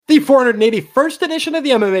The 481st edition of the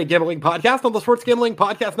MMA Gambling Podcast on the Sports Gambling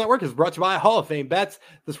Podcast Network is brought to you by Hall of Fame Bets,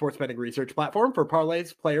 the sports betting research platform for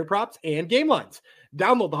parlays, player props, and game lines.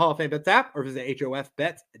 Download the Hall of Fame Bets app or visit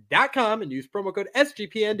hofbets.com and use promo code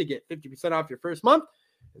SGPN to get 50% off your first month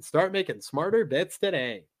and start making smarter bets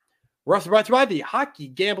today. We're also brought to you by the Hockey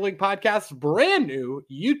Gambling Podcast's brand new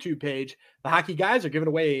YouTube page. The Hockey Guys are giving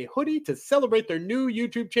away a hoodie to celebrate their new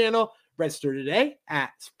YouTube channel. Register today at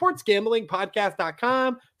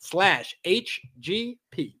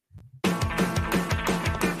sportsgamblingpodcast.com/HGP.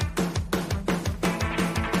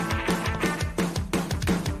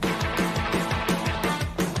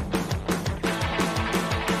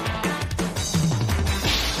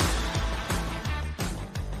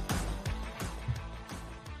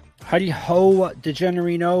 Howdy ho,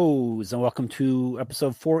 degenerinos, and welcome to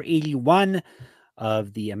episode 481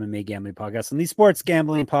 of the MMA Gambling Podcast on the Sports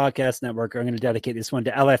Gambling Podcast Network. I'm going to dedicate this one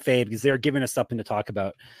to LFA because they're giving us something to talk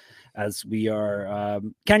about as we are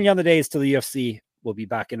counting on the days till the UFC will be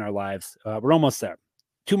back in our lives. We're almost there.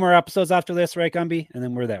 2 more episodes after this, right, Gumby? And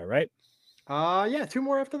then we're there, right? Yeah, 2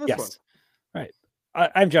 more after this one. Right.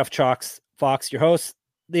 I'm Jeff Fox, your host.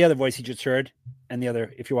 The other voice you just heard, and the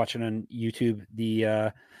other, if you're watching on YouTube,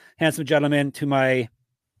 the handsome gentleman to my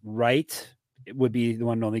right, it would be the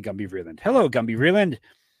one and only Gumby Vreeland. Hello, Gumby Vreeland.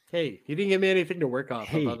 Hey, you didn't give me anything to work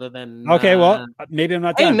off of other than... Okay, well, maybe I'm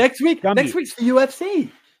not done. Hey, next week's the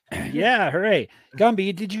UFC. Yeah, hooray.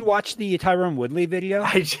 Gumby, did you watch the Tyrone Woodley video?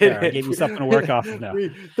 I did. I gave you something to work off of now.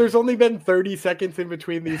 There's only been 30 seconds in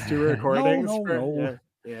between these two recordings. No.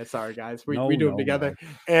 Yeah, sorry, guys. We do them together.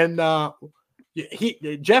 No.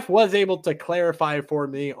 And Jeff was able to clarify for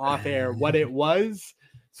me off air what it was,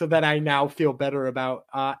 so that I now feel better about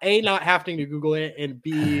A, not having to Google it, and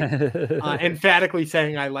B, emphatically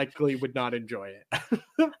saying I likely would not enjoy it.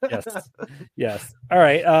 Yes. All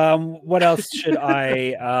right. What else should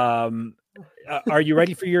I are you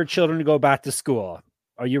ready for your children to go back to school?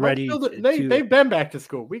 Are you ready? They've been back to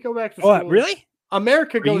school. We go back to school. Oh, really?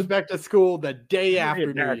 America goes back to school the day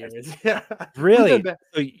after New Year's. Yeah. Really?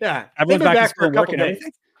 Yeah. Everyone's back to school for a couple days.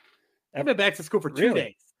 I've been back to school for 2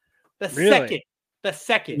 days. The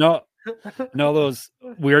second. No, those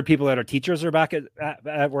weird people that are teachers are back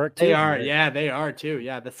at work too. They are. Yeah, they are too.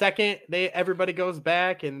 Yeah. The second everybody goes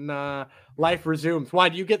back and life resumes. Why,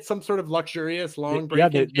 do you get some sort of luxurious long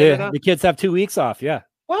break? Yeah, the kids have 2 weeks off. Yeah.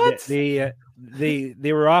 What? They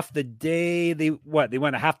were off the day they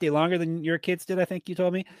went a half day longer than your kids did. I think you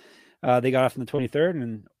told me. They got off on the 23rd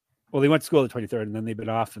and they went to school the 23rd and then they've been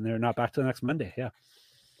off and they're not back till the next Monday. Yeah.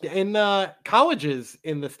 And colleges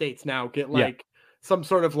in the States now get some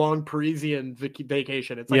sort of long Parisian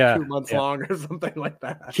vacation. It's 2 months long or something like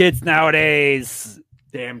that. Kids nowadays.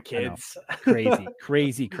 Damn kids.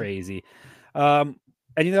 Crazy.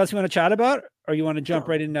 Anything else you want to chat about, or you want to jump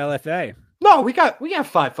right into LFA? No, we got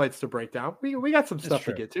 5 fights to break down. We got some stuff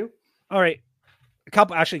to get to. All right. A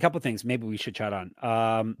couple things maybe we should chat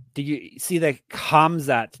on. Did you see the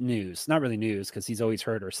Khamzat news? Not really news because he's always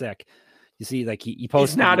hurt or sick. You see, he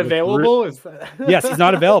posted. He's not available. Yes, he's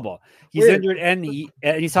not available. He's injured, and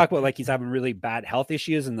he's talking about he's having really bad health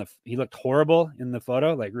issues, and he looked horrible in the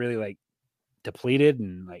photo, really depleted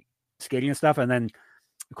and skating and stuff. And then,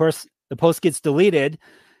 of course, the post gets deleted,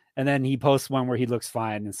 and then he posts one where he looks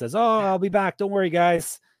fine and says, "Oh, I'll be back. Don't worry,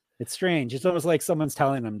 guys." It's strange. It's almost like someone's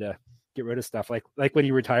telling him to get rid of stuff, like when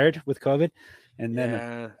he retired with COVID, and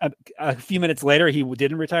then a few minutes later he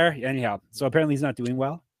didn't retire. Anyhow, so apparently he's not doing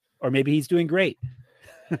well. Or maybe he's doing great.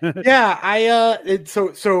 Yeah,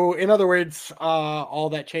 so in other words, all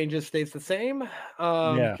that changes stays the same.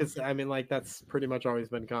 Because that's pretty much always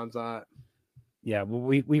been Khamzat. Yeah, well,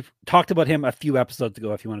 we've talked about him a few episodes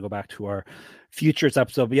ago. If you want to go back to our futures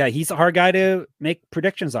episode, but yeah, he's a hard guy to make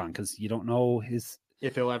predictions on because you don't know if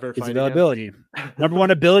he'll ever his availability. Number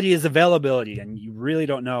one ability is availability, and you really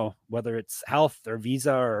don't know whether it's health or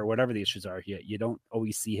visa or whatever the issues are. You don't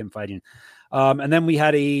always see him fighting. And then we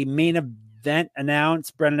had a main event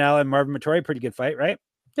announced: Brendan Allen, Marvin Vettori. Pretty good fight, right?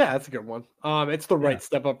 Yeah, that's a good one. It's the right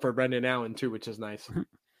step up for Brendan Allen too, which is nice.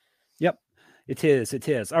 Yep, it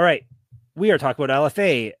is. All right, we are talking about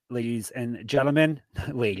LFA, ladies and gentlemen.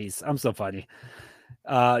 Ladies, I'm so funny.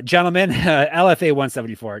 Gentlemen, LFA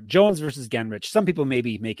 174, Jones versus Genrich. Some people may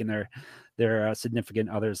be making their significant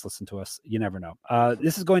others listen to us. You never know.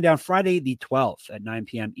 This is going down Friday the 12th at 9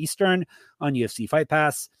 p.m. Eastern on UFC Fight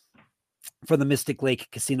Pass. for the Mystic Lake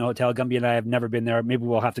Casino Hotel. Gumby and I have never been there. Maybe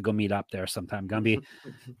we'll have to go meet up there sometime, Gumby.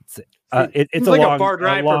 It's like a far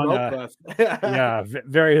drive from Oakland. Yeah,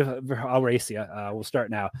 very, I'll race you. We'll start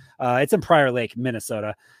now. It's in Prior Lake,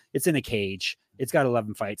 Minnesota. It's in a cage. It's got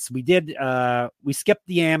 11 fights. We skipped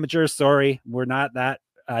the amateurs. Sorry, we're not that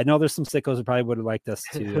I know there's some sickos who probably would have liked us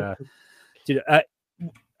to.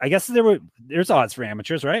 I guess there's odds for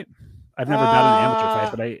amateurs, right? I've never bet an amateur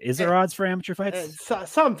fight, but is there odds for amateur fights?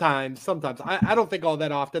 Sometimes. I don't think all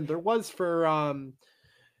that often. There was for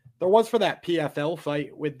that PFL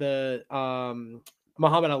fight with the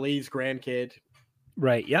Muhammad Ali's grandkid.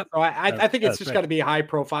 Right. Yep. So I think it's just got to be high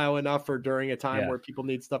profile enough for during a time where people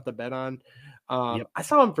need stuff to bet on. I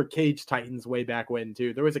saw him for Cage Titans way back when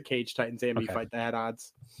too. There was a Cage Titans AMB fight that had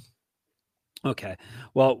odds. Okay.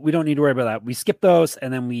 Well, we don't need to worry about that. We skip those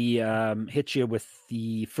and then we hit you with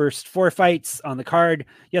the first 4 fights on the card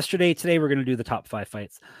yesterday. Today, we're going to do the top 5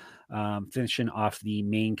 fights, finishing off the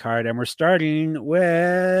main card. And we're starting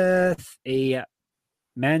with a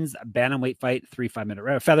men's bantamweight fight, 3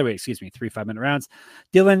 5-minute featherweight, 3 5-minute rounds.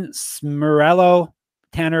 Dylan Smirello,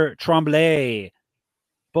 Tanner Tremblay.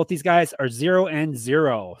 Both these guys are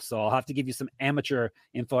 0-0. So I'll have to give you some amateur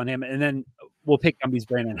info on him. And then we'll pick Gumby's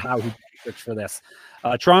brain on how he searched for this.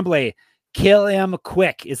 Tremblay, kill him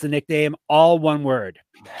quick is the nickname. All one word.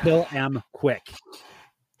 Kill him quick.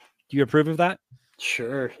 Do you approve of that?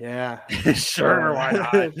 Sure. Yeah. Sure. Why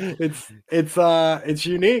not? It's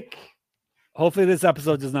unique. Hopefully this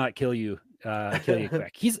episode does not kill you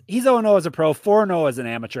quick. He's 0-0 as a pro, 4-0 as an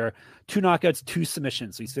amateur, 2 knockouts, 2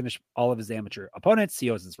 submissions. So he's finished all of his amateur opponents. He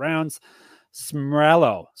owes his rounds.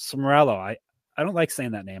 Smirello. I don't like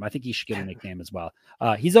saying that name. I think he should get a nickname as well.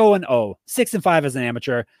 He's 0-0, 6-5 as an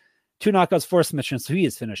amateur, 2 knockouts, 4 submissions. So he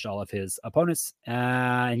has finished all of his opponents.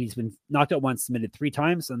 And he's been knocked out once, submitted 3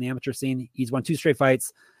 times on the amateur scene. He's won 2 straight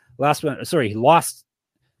fights. He lost.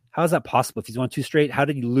 How is that possible? If he's won 2 straight, how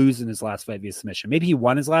did he lose in his last fight via submission? Maybe he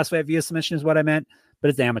won his last fight via submission is what I meant, but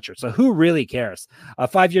it's amateur. So who really cares?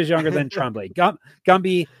 5 years younger than Tremblay.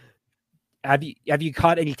 Gumby, have you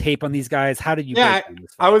caught any tape on these guys? How did you? Yeah,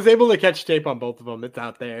 I was able to catch tape on both of them. It's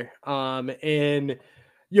out there. And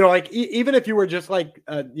like even if you were just like,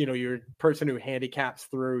 you're a person who handicaps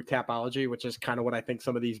through Tapology, which is kind of what I think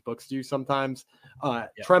some of these books do sometimes.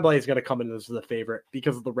 Tremblay is going to come in as the favorite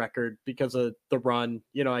because of the record, because of the run.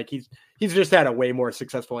 He's just had a way more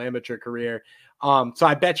successful amateur career. So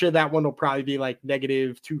I bet you that one will probably be like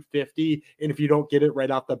 -250. And if you don't get it right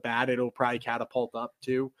off the bat, it'll probably catapult up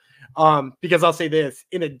too. Because I'll say this,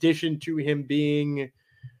 in addition to him being,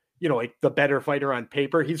 like the better fighter on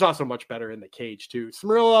paper, he's also much better in the cage too.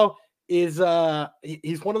 Smirello is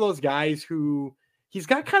he's one of those guys who he's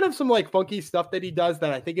got kind of some like funky stuff that he does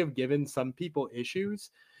that I think have given some people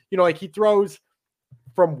issues. Like he throws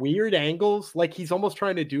from weird angles, like he's almost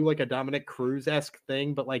trying to do like a Dominic Cruz-esque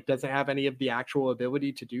thing, but like doesn't have any of the actual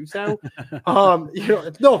ability to do so.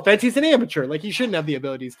 No offense, he's an amateur. Like he shouldn't have the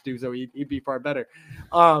abilities to do so. He'd be far better.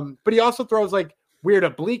 But he also throws like weird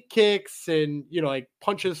oblique kicks and, like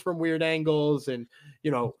punches from weird angles and,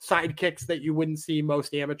 side kicks that you wouldn't see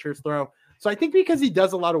most amateurs throw. So I think because he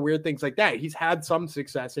does a lot of weird things like that, he's had some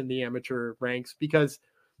success in the amateur ranks because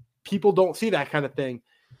people don't see that kind of thing.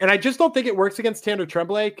 And I just don't think it works against Tanner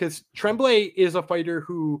Tremblay because Tremblay is a fighter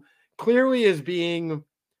who clearly is being,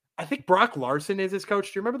 I think Brock Larson is his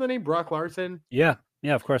coach. Do you remember the name Brock Larson? Yeah,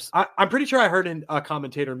 of course. I'm pretty sure I heard a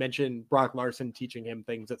commentator mention Brock Larson teaching him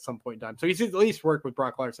things at some point in time. So he's at least worked with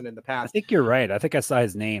Brock Larson in the past. I think you're right. I think I saw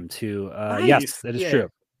his name too. Nice. Yes, that is true.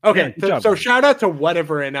 Okay, so shout out to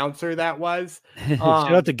whatever announcer that was.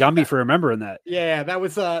 Shout out to Gumby for remembering that. Yeah, that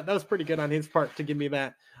was pretty good on his part to give me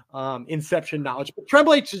that inception knowledge. But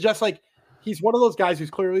Tremblay is just like, he's one of those guys who's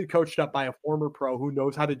clearly coached up by a former pro who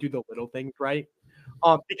knows how to do the little things right.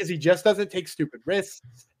 Because he just doesn't take stupid risks.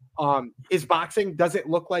 His boxing doesn't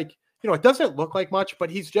look like, it doesn't look like much, but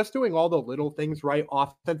he's just doing all the little things right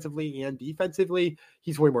offensively and defensively.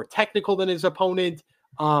 He's way more technical than his opponent.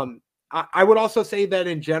 I would also say that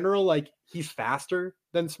in general, like he's faster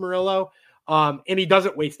than Smirello. And he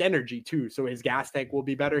doesn't waste energy too. So his gas tank will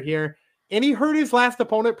be better here. And he hurt his last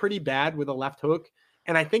opponent pretty bad with a left hook.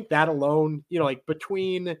 And I think that alone, like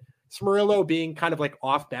between Smirello being kind of like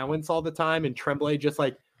off balance all the time and Tremblay just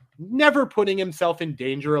like never putting himself in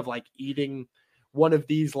danger of like eating one of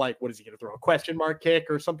these, like, what is he going to throw, a question mark kick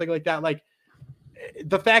or something like that? Like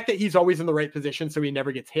the fact that he's always in the right position so he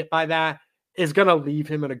never gets hit by that is going to leave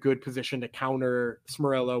him in a good position to counter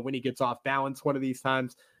Smirello when he gets off balance one of these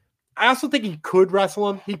times. I also think he could wrestle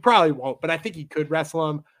him. He probably won't, but I think he could wrestle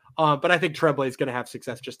him. But I think Tremblay is going to have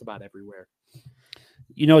success just about everywhere.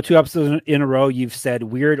 2 episodes in a row, you've said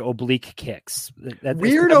weird oblique kicks.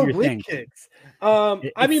 Weird oblique kicks.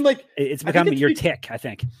 I mean, like it's become your tick, I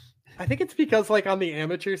think. I think it's because, like, on the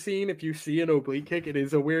amateur scene, if you see an oblique kick, it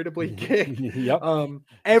is a weird oblique kick. Yep.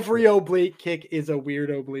 Every oblique kick is a weird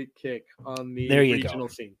oblique kick on the regional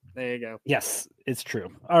scene. There you go. Yes, it's true.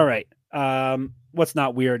 All right. What's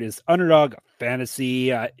not weird is underdog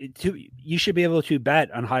fantasy. You should be able to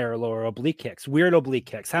bet on higher or lower oblique kicks, weird oblique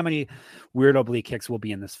kicks. How many weird oblique kicks will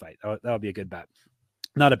be in this fight? That'll be a good bet.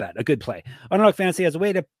 Not a bet, a good play. Underdog fantasy has a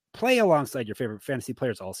way to play alongside your favorite fantasy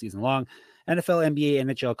players all season long. NFL, NBA,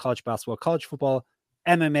 NHL, college basketball, college football,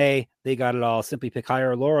 MMA, they got it all. Simply pick higher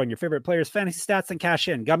or lower on your favorite players' fantasy stats and cash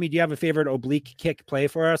in. Gummy, do you have a favorite oblique kick play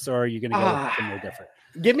for us, or are you going to go somewhere different?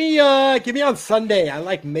 Give me on Sunday. I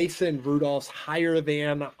like Mason Rudolph's higher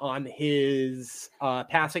than on his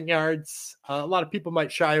passing yards. A lot of people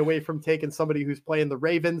might shy away from taking somebody who's playing the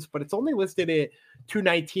Ravens, but it's only listed at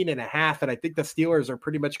 219.5, and I think the Steelers are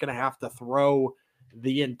pretty much going to have to throw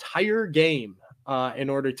the entire game in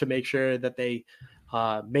order to make sure that they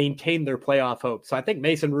maintain their playoff hope. So I think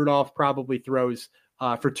Mason Rudolph probably throws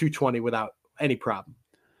for 220 without any problem.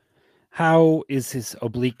 How is his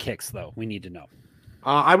oblique kicks, though? We need to know.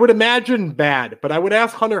 I would imagine bad, but I would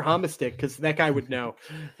ask Hunter Homestick because that guy would know.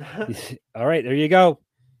 All right, there you go.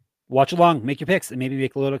 Watch along, make your picks, and maybe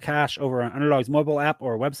make a little cash over on Underdog's mobile app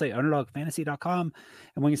or website, underdogfantasy.com.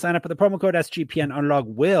 And when you sign up with the promo code SGPN, Underdog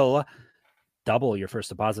will double your first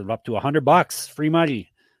deposit of up to $100. Free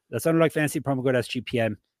money. That's Underdog Fantasy, promo code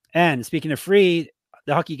SGPN. And speaking of free,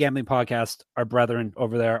 the Hockey Gambling Podcast, our brethren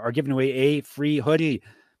over there, are giving away a free hoodie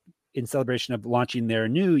in celebration of launching their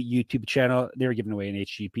new YouTube channel. They're giving away an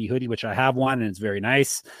HGP hoodie, which I have one, and it's very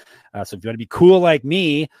nice. So if you want to be cool like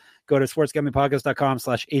me, go to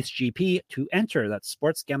sportsgamblingpodcast.com/HGP to enter. That's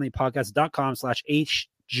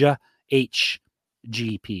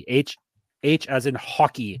sportsgamblingpodcast.com/HGP. H as in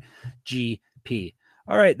hockey, GP.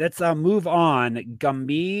 All right, let's move on,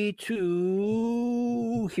 Gumby,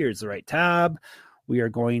 to here's the right tab. We are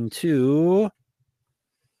going to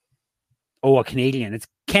a Canadian. It's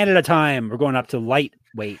Canada time. We're going up to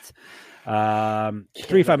lightweight. 3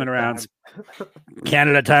 5-minute rounds.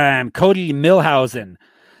 Canada time. Cody Milhausen,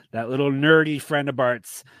 that little nerdy friend of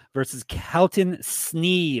Bart's, versus Kelton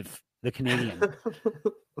Sneeve, the Canadian. It's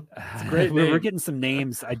a great name. We're getting some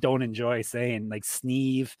names I don't enjoy saying, like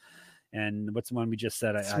Sneeve, and what's the one we just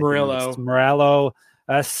said? Smerello.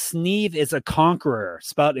 Sneeve is a conqueror,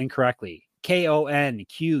 spelled incorrectly. Konqueror.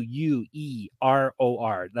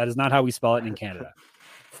 That is not how we spell it in Canada.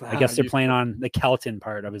 I guess they're playing on the Kelton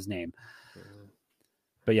part of his name.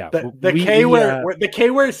 But yeah, the K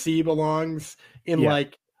where C belongs in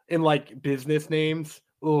like business names.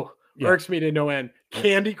 Oh, irks me to no end.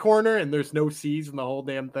 Candy Corner, and there's no C's in the whole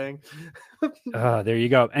damn thing. There you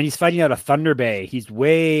go. And he's fighting out of Thunder Bay. He's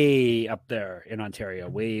way up there in Ontario,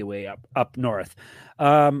 way up north.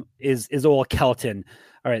 Is old Kelton.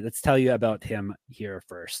 All right, let's tell you about him here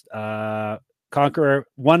first. Conqueror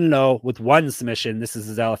 1-0 with one submission. This is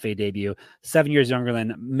his LFA debut. 7 years younger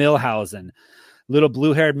than Milhausen. Little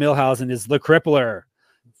blue-haired Milhausen is the crippler.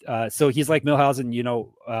 So he's like Milhausen,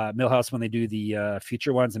 Milhouse when they do the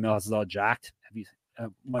future ones, and Milhouse is all jacked. Have you?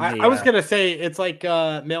 I was gonna say it's like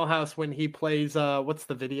Milhouse when he plays. What's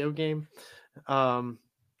the video game?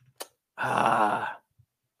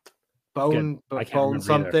 Bone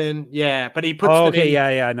something. Either. Yeah, but he puts the name,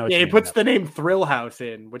 I know. He puts the name Thrill House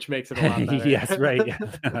in, which makes it a lot better. Yes, right. Yeah.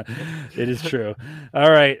 It is true.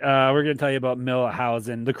 All right, we're going to tell you about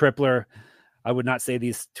Milhausen, the crippler. I would not say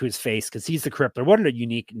these to his face because he's the crippler. What a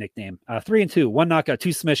unique nickname. 3-2, 1 knockout,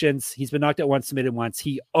 2 submissions. He's been knocked out once, submitted once.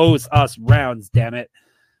 He owes us rounds, damn it.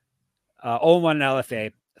 0-1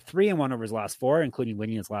 LFA, 3-1 over his last 4, including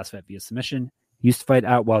winning his last fight via submission. He used to fight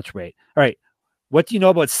out welterweight. All right. What do you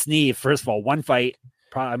know about Sneeve? First of all, one fight.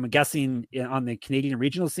 I'm guessing on the Canadian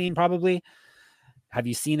regional scene, probably. Have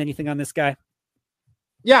you seen anything on this guy?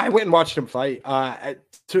 Yeah, I went and watched him fight.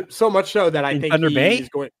 So much so that I think he's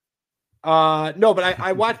going. No, but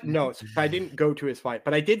I watched. No, I didn't go to his fight,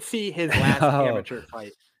 but I did see his last amateur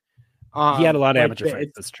fight. He had a lot of amateur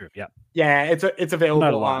fights. That's true. Yeah. Yeah, it's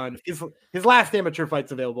available on his last amateur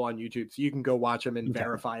fight's available on YouTube, so you can go watch him and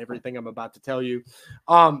verify everything I'm about to tell you.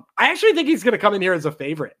 I actually think he's going to come in here as a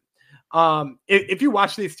favorite. If you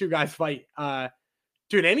watch these two guys fight,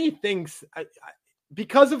 dude, anything's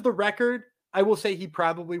because of the record. I will say he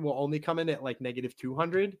probably will only come in at like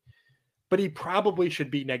 -200, but he probably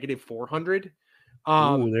should be -400.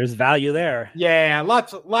 There's value there. Yeah,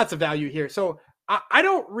 lots of value here. So I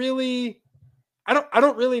don't really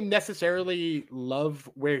necessarily love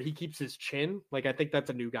where he keeps his chin. Like, I think that's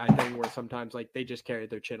a new guy thing where sometimes like they just carry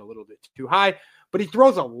their chin a little bit too high, but he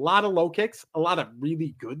throws a lot of low kicks, a lot of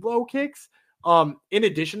really good low kicks. In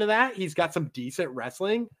addition to that, he's got some decent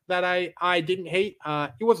wrestling that I didn't hate.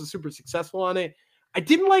 He wasn't super successful on it. I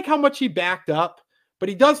didn't like how much he backed up, but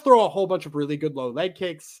he does throw a whole bunch of really good low leg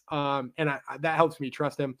kicks. And that helps me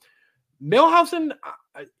trust him. Milhausen,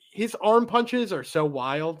 his arm punches are so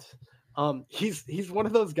wild. He's one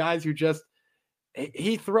of those guys who just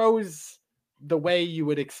he throws the way you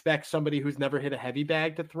would expect somebody who's never hit a heavy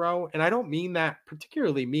bag to throw. And I don't mean that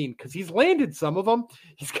particularly mean because he's landed some of them.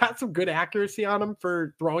 He's got some good accuracy on him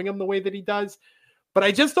for throwing them the way that he does. But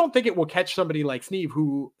I just don't think it will catch somebody like Sneeve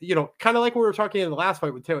who, kind of like we were talking in the last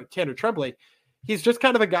fight with Tanner Tremblay. He's just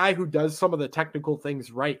kind of a guy who does some of the technical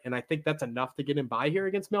things right. And I think that's enough to get him by here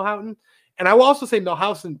against Milhausen. And I will also say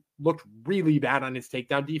Milhausen looked really bad on his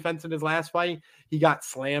takedown defense in his last fight. He got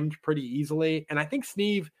slammed pretty easily. And I think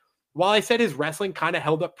Sneeve, while I said his wrestling kind of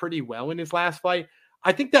held up pretty well in his last fight,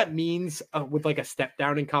 I think that means with like a step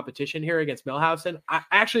down in competition here against Milhausen, I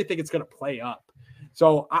actually think it's going to play up.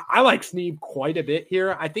 So I like Sneeve quite a bit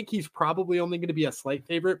here. I think he's probably only going to be a slight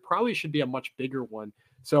favorite. Probably should be a much bigger one.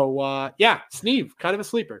 So, Sneeve, kind of a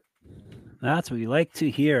sleeper. That's what we like to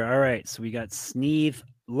hear. All right. So we got Sneeve,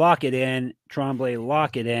 lock it in. Tremblay,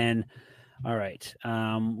 lock it in. All right.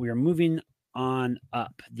 We are moving on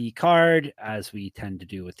up the card as we tend to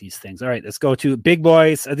do with these things. All right. Let's go to big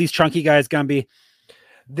boys. Are these chunky guys, Gumby?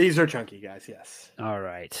 These are chunky guys, yes. All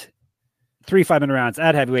right. 3 5-minute rounds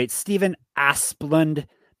at heavyweight. Stephen Asplund,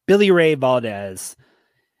 Billy Ray Valdez.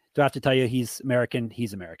 Do I have to tell you he's American?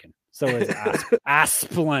 He's American. So is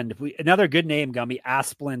Asplund. Another good name, Gumby.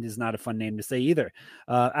 Asplund is not a fun name to say either.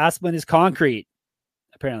 Asplund is concrete,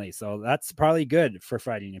 apparently. So that's probably good for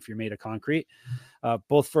fighting if you're made of concrete,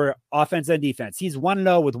 both for offense and defense. He's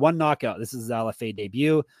 1-0 with 1 knockout. This is his LFA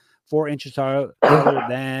debut. 4 inches taller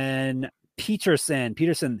than Peterson.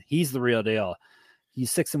 Peterson, he's the real deal.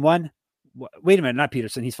 He's 6-1. Wait a minute, not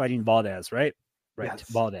Peterson. He's fighting Valdez, right? Right, yes.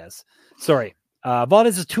 Valdez. Sorry.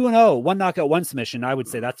 Valdez is 2-0, 1 knockout, 1 submission. I would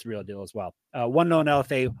say that's the real deal as well. 1-0 in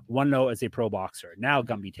LFA, 1-0 as a pro boxer. Now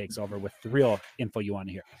Gumby takes over with the real info you want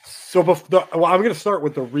to hear. So I'm going to start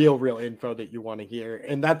with the real info that you want to hear,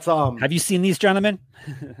 and that's Have you seen these gentlemen?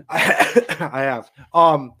 I have.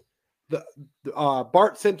 Bart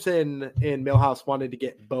Simpson in Millhouse wanted to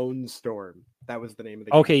get Bone Storm. That was the name of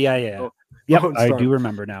the game. Okay, yeah. Yep, I do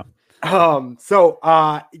remember now. I've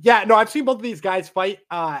seen both of these guys fight.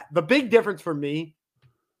 The big difference for me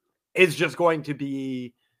is just going to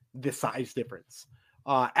be the size difference.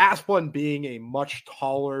 Asplund being a much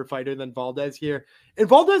taller fighter than Valdez here. And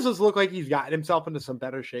Valdez does look like he's gotten himself into some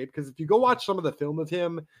better shape because if you go watch some of the film of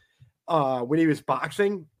him when he was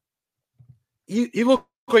boxing, he looked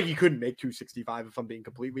like he couldn't make 265 if I'm being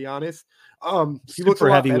completely honest. He looks a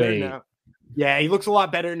lot better now. Yeah, he looks a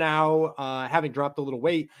lot better now, having dropped a little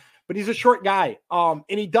weight. But he's a short guy. And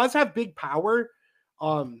he does have big power.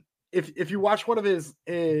 If you watch one of his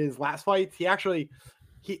last fights, he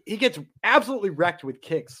gets absolutely wrecked with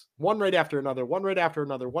kicks, one right after another.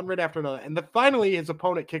 And then finally his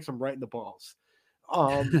opponent kicks him right in the balls.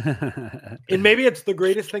 And maybe it's the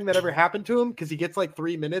greatest thing that ever happened to him because he gets like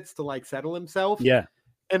 3 minutes to like settle himself. Yeah.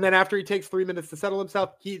 And then after he takes 3 minutes to settle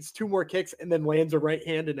himself, he hits 2 more kicks and then lands a right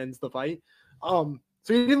hand and ends the fight. So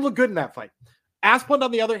he didn't look good in that fight. Asplund, on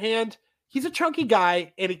the other hand, he's a chunky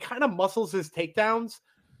guy and he kind of muscles his takedowns,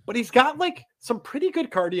 but he's got like some pretty good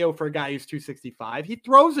cardio for a guy who's 265. He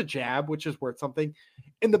throws a jab, which is worth something.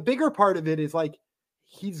 And the bigger part of it is like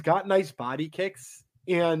he's got nice body kicks.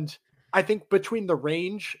 And I think between the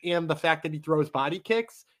range and the fact that he throws body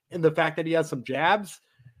kicks and the fact that he has some jabs,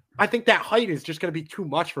 I think that height is just going to be too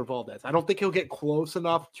much for Valdez. I don't think he'll get close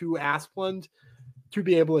enough to Asplund to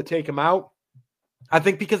be able to take him out. I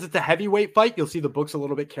think because it's a heavyweight fight, you'll see the books a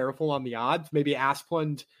little bit careful on the odds. Maybe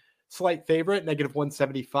Asplund, slight favorite,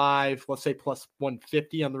 -175, let's say plus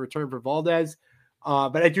 150 on the return for Valdez.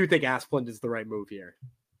 But I do think Asplund is the right move here.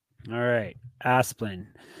 All right, Asplund.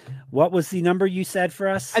 What was the number you said for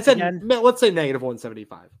us? I said, let's say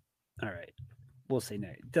 -175. All right. We'll say no.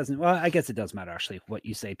 It doesn't. Well, I guess it does matter actually what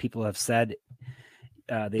you say. People have said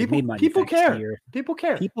they made money. People care. People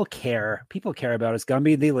care. People care. People care about us.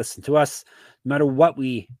 Gumby, they listen to us. No matter what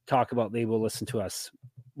we talk about, they will listen to us.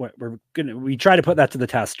 We try to put that to the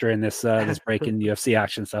test during this break in UFC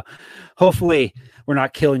action. So hopefully we're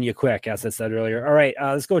not killing you quick, as I said earlier. All right,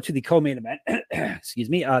 let's go to the co-main event. Excuse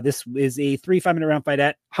me. This is a 3 5-minute round fight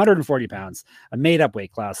at 140 pounds, a made-up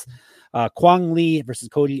weight class. Kwang Lee versus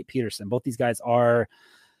Cody Peterson. Both these guys are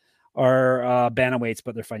bantamweights,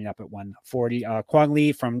 but they're fighting up at 140. Kwang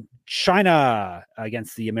Lee from China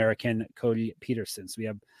against the American Cody Peterson. So we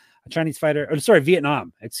have a Chinese fighter,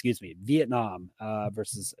 Vietnam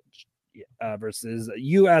versus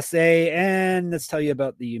USA. And let's tell you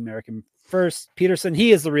about the American first. Peterson,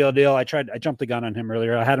 he is the real deal. I jumped the gun on him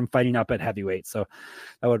earlier. I had him fighting up at heavyweight, so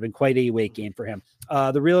that would have been quite a weight gain for him.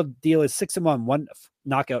 The real deal is 6-1,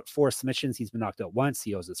 knock out 4 submissions. He's been knocked out once.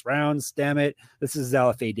 He owes us rounds. Damn it. This is his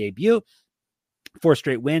LFA debut. 4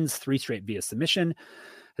 straight wins, 3 straight via submission.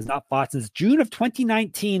 Has not fought since June of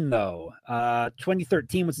 2019, though.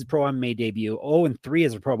 2013 was his pro MMA debut. 0-3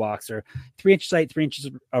 as a pro boxer. 3 inch sight, 3 inches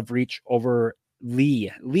of reach over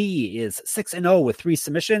Lee. Lee is 6-0 with 3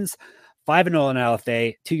 submissions, 5-0 in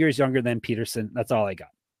LFA, 2 years younger than Peterson. That's all I got.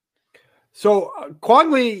 So Kwang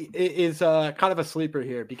Lee is kind of a sleeper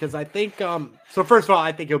here because I think, so first of all,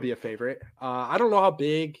 I think he'll be a favorite. I don't know how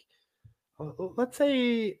big, let's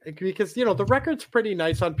say, because, you know, the record's pretty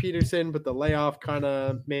nice on Peterson, but the layoff kind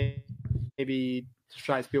of maybe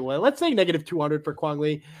shies people away. Let's say -200 for Kwang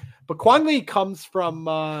Lee. But Kwang Lee comes from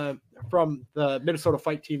the Minnesota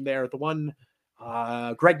fight team there, the one,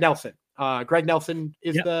 Greg Nelson. Greg Nelson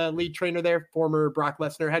is the lead trainer there, former Brock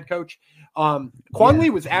Lesnar head coach. Kwang Lee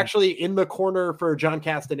was actually in the corner for John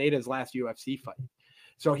Castaneda's last UFC fight.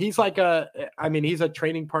 So he's like he's a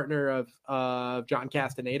training partner of John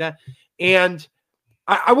Castaneda. And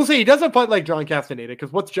I will say he doesn't fight like John Castaneda,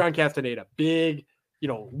 because what's John Castaneda? Big, you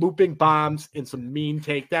know, looping bombs and some mean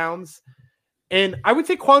takedowns. And I would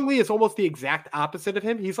say Kwang Lee is almost the exact opposite of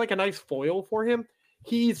him. He's like a nice foil for him.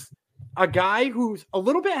 He's a guy who's a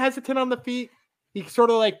little bit hesitant on the feet. He sort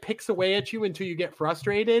of like picks away at you until you get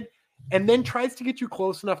frustrated and then tries to get you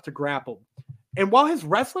close enough to grapple. And while his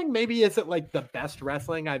wrestling maybe isn't like the best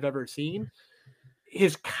wrestling I've ever seen,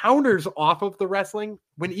 his counters off of the wrestling,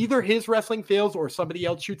 when either his wrestling fails or somebody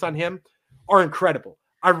else shoots on him, are incredible.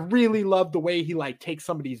 I really love the way he like takes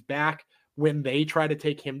somebody's back when they try to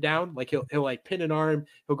take him down. Like he'll like pin an arm,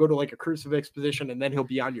 he'll go to like a crucifix position, and then he'll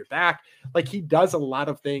be on your back. Like he does a lot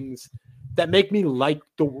of things that make me like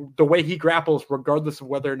the way he grapples, regardless of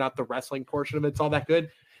whether or not the wrestling portion of it's all that good.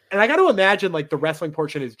 And I got to imagine like the wrestling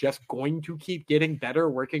portion is just going to keep getting better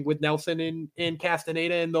working with Nelson and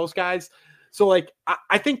Castaneda and those guys. So like,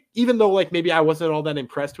 I think even though like maybe I wasn't all that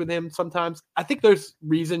impressed with him sometimes, I think there's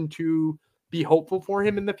reason to be hopeful for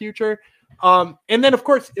him in the future. And then of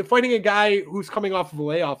course, if fighting a guy who's coming off of a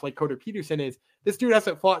layoff like Coder Peterson is, this dude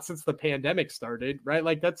hasn't fought since the pandemic started, right?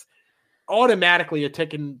 Like that's automatically a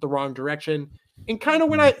tick in the wrong direction. And kind of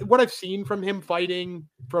what I've seen from him fighting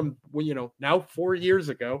from, well, you know, now 4 years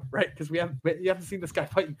ago, right? Because you haven't seen this guy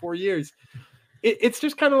fight in 4 years. It's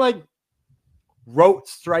just kind of like rote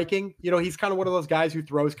striking. You know, he's kind of one of those guys who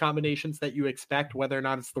throws combinations that you expect, whether or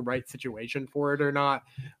not it's the right situation for it or not.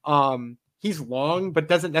 He's long, but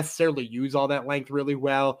doesn't necessarily use all that length really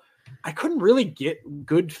well. I couldn't really get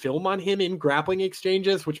good film on him in grappling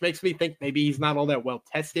exchanges, which makes me think maybe he's not all that well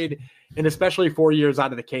tested. And especially 4 years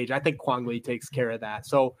out of the cage, I think Kwang Lee takes care of that.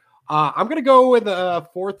 So I'm going to go with a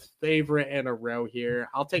 4th favorite in a row here.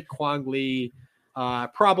 I'll take Kwang Lee,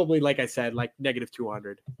 probably, like I said, like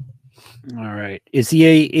 -200. All right. Is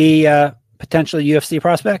he a potential UFC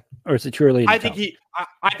prospect, or is it too early to tell?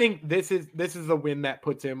 I think this is the win that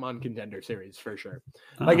puts him on Contender Series for sure.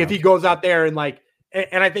 Like if he goes out there and like,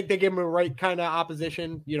 and I think they give him a right kind of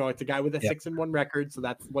opposition. You know, it's a guy with a 6-1 record, so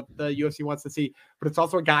that's what the UFC wants to see. But it's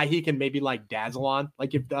also a guy he can maybe like dazzle on.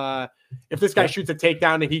 Like if this guy shoots a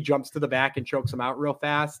takedown and he jumps to the back and chokes him out real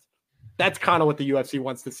fast, that's kind of what the UFC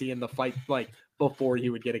wants to see in the fight, like before he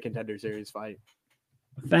would get a Contender Series fight.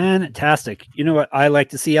 Fantastic. You know what I like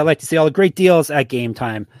to see? I like to see all the great deals at Game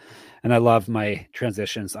Time. And I love my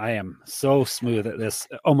transitions. I am so smooth at this.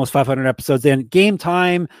 Almost 500 episodes in. Game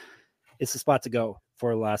Time is the spot to go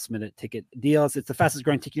for last minute ticket deals. It's the fastest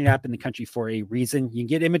growing ticketing app in the country for a reason. You can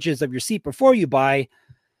get images of your seat before you buy,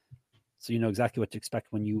 so you know exactly what to expect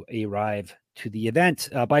when you arrive to the event.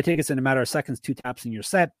 Buy tickets in a matter of seconds, 2 taps and you're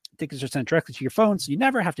set. Tickets are sent directly to your phone, so you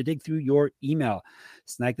never have to dig through your email.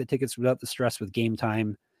 Snag the tickets without the stress with Game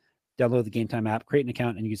Time. Download the Game Time app, create an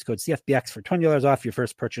account, and use code CFBX for $20 off your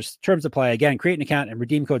first purchase. Terms apply. Again, create an account and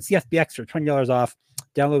redeem code CFBX for $20 off.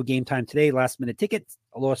 Download Game Time today. Last minute tickets,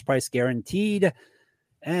 lowest price guaranteed.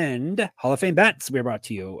 And Hall of Fame Bets. We're brought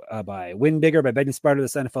to you by Win Bigger, by betting smarter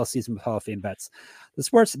this NFL season with Hall of Fame Bets, the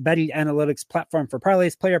sports betting analytics platform for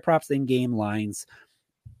parlays, player props, and game lines.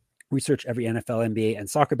 Research every NFL, NBA, and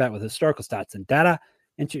soccer bet with historical stats and data.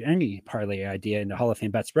 Enter any parlay idea into Hall of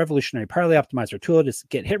Fame Bet's revolutionary parlay optimizer tool to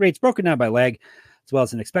get hit rates broken down by leg, as well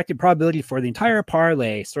as an expected probability for the entire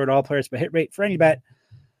parlay. Sort all players by hit rate for any bet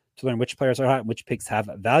to learn which players are hot and which picks have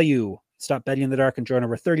value. Stop betting in the dark and join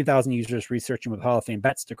over 30,000 users researching with Hall of Fame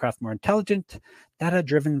Bets to craft more intelligent,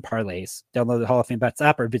 data-driven parlays. Download the Hall of Fame Bets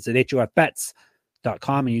app or visit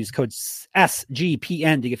hofbets.com and use code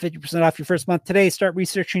SGPN to get 50% off your first month today. Start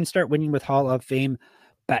researching, start winning with Hall of Fame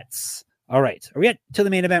Bets. All right. Are we at to the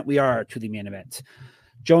main event? We are to the main event.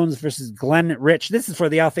 Jones versus Glenn Rich. This is for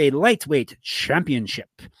the LFA Lightweight Championship.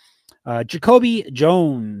 Jacoby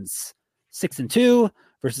Jones, 6-2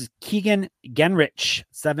 versus Keegan Genrich,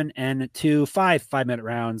 7-2, 5-minute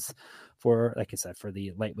rounds for, like I said, for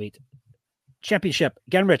the lightweight championship.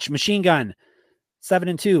 Genrich, machine gun,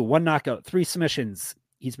 7-2, 1 knockout, 3 submissions.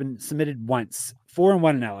 He's been submitted once, 4-1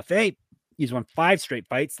 in LFA. He's won 5 straight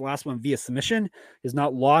fights. The last one via submission. Is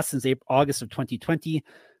not lost since August of 2020.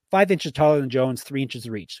 5 inches taller than Jones, 3 inches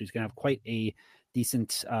of reach. So he's going to have quite a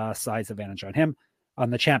decent size advantage on him. On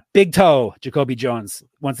the champ, Big Toe, Jacoby Jones.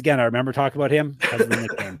 Once again, I remember talking about him because of the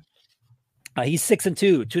nickname. He's 6-2,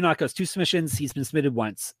 2 knockouts, 2 submissions. He's been submitted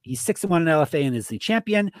once. He's 6-1 in LFA and is the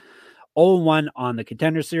champion. 0-1 on the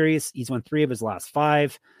Contender Series. He's won 3 of his last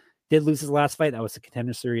 5. Did lose his last fight. That was the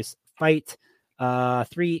Contender Series fight.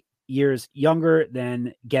 3 years younger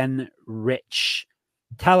than Genrich.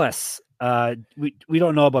 Tell us, we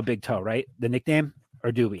don't know about Big Toe, right? The nickname,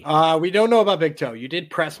 or do we? We don't know about Big Toe. You did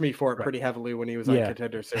press me for it pretty heavily when he was on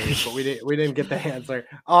Contender Series, but we didn't get the answer.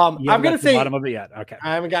 I'm gonna say the bottom of it yet. Okay,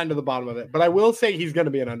 I haven't gotten to the bottom of it, but I will say he's gonna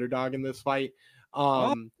be an underdog in this fight.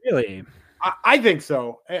 Really? I think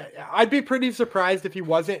so. I'd be pretty surprised if he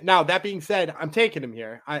wasn't. Now, that being said, I'm taking him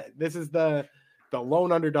here. This is the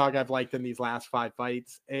lone underdog I've liked in these last 5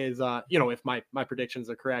 fights is, if my predictions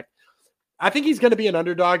are correct. I think he's going to be an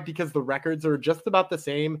underdog because the records are just about the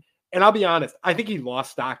same. And I'll be honest, I think he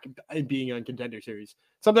lost stock in being on Contender Series.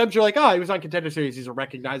 Sometimes you're like, oh, he was on Contender Series. He's a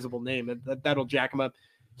recognizable name. That'll jack him up.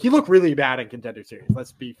 He looked really bad in Contender Series.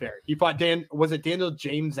 Let's be fair. He fought Daniel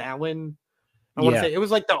James Allen? I want to say it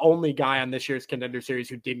was like the only guy on this year's Contender Series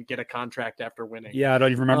who didn't get a contract after winning. Yeah, I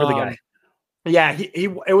don't even remember the guy. Yeah,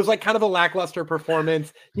 it was like kind of a lackluster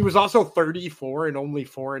performance. He was also 34 and only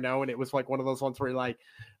 4-0, and it was like one of those ones where like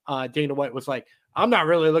Dana White was like, I'm not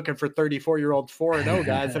really looking for 34-year-old 4-0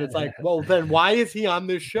 guys. And it's like, well, then why is he on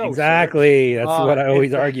this show? Exactly. Sir? That's what I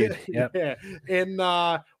always argued. Yep. Yeah. And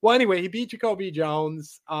anyway, he beat Jacoby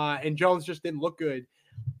Jones, and Jones just didn't look good.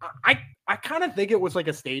 I kind of think it was like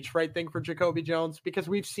a stage fright thing for Jacoby Jones because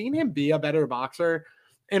we've seen him be a better boxer.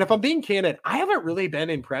 And if I'm being candid, I haven't really been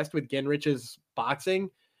impressed with Genrich's boxing.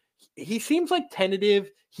 He seems like tentative.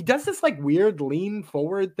 He does this like weird lean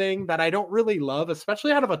forward thing that I don't really love,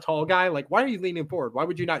 especially out of a tall guy. Like, why are you leaning forward? Why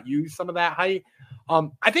would you not use some of that height?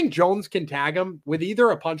 I think Jones can tag him with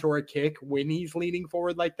either a punch or a kick when he's leaning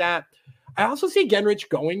forward like that. I also see Genrich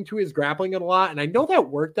going to his grappling a lot, and I know that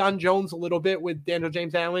worked on Jones a little bit with Daniel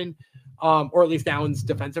James Allen, or at least Allen's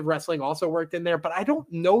defensive wrestling also worked in there, but I don't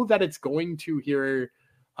know that it's going to here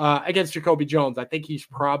against Jacoby Jones. I think we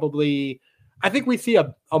see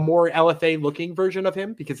a more LFA looking version of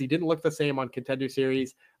him because he didn't look the same on Contender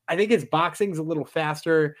Series. I think his boxing's a little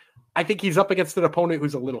faster. I think he's up against an opponent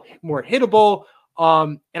who's a little more hittable.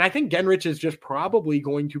 And I think Genrich is just probably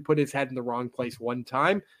going to put his head in the wrong place one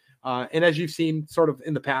time. And as you've seen sort of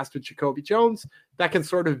in the past with Jacoby Jones, that can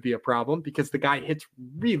sort of be a problem because the guy hits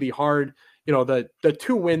really hard. You know, the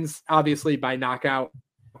 2 wins, obviously by knockout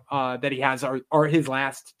that he has are his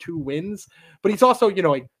last 2 wins. But he's also,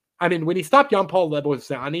 when he stopped Jan-Paul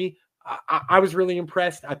Lebozani, I was really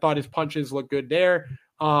impressed. I thought his punches looked good there.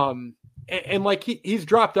 And like he's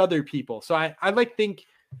dropped other people. So I think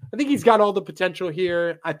he's got all the potential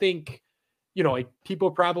here. I think,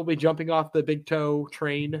 people probably jumping off the Big Toe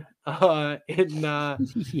train. I don't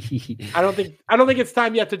think it's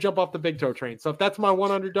time yet to jump off the Big Toe train. So if that's my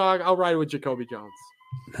one underdog, I'll ride with Jacoby Jones.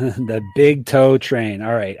 The Big Toe train.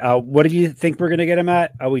 All right. What do you think we're going to get him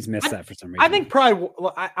at? I always miss that for some reason. I think probably,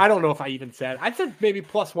 I don't know if I even said, I said maybe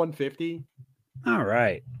plus 150. All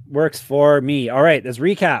right. Works for me. All right. Let's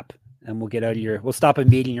recap and we'll get out of here. We'll stop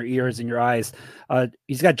invading your ears and your eyes.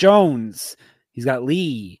 He's got Jones. He's got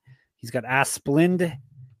Lee. He's got Asplund.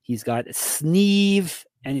 He's got Sneeve.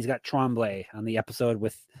 And he's got Tremblay on the episode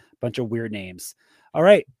with a bunch of weird names. All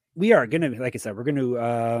right. We are going to, like I said, we're going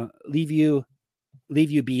to leave you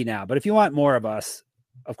be now. But if you want more of us,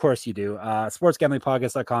 of course you do.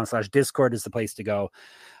 sportsgamblingpodcast.com/Discord is the place to go.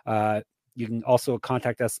 You can also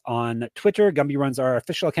contact us on Twitter. Gumby runs our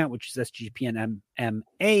official account, which is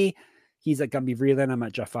SGPNMMA. He's at Gumby Vreeland. I'm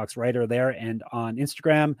at Jeff Fox Writer there. And on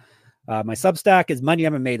Instagram, my Substack is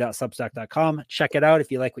moneymma.substack.com. Check it out.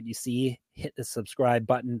 If you like what you see, hit the subscribe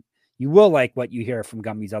button. You will like what you hear from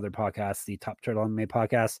Gumby's other podcasts, the Top Turtle MMA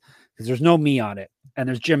podcast, because there's no me on it. And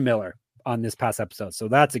there's Jim Miller on this past episode. So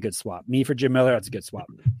that's a good swap. Me for Jim Miller, that's a good swap.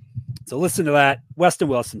 So listen to that. Weston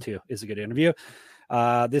Wilson, too, is a good interview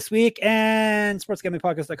this week. And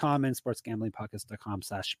sportsgamblingpodcast.com and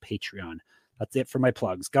sportsgamblingpodcast.com/Patreon. That's it for my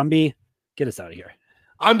plugs. Gumby, get us out of here.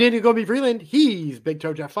 I'm Daniel Gumby Freeland. He's Big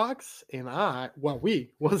Toe Jeff Fox. And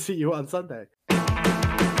we will see you on Sunday.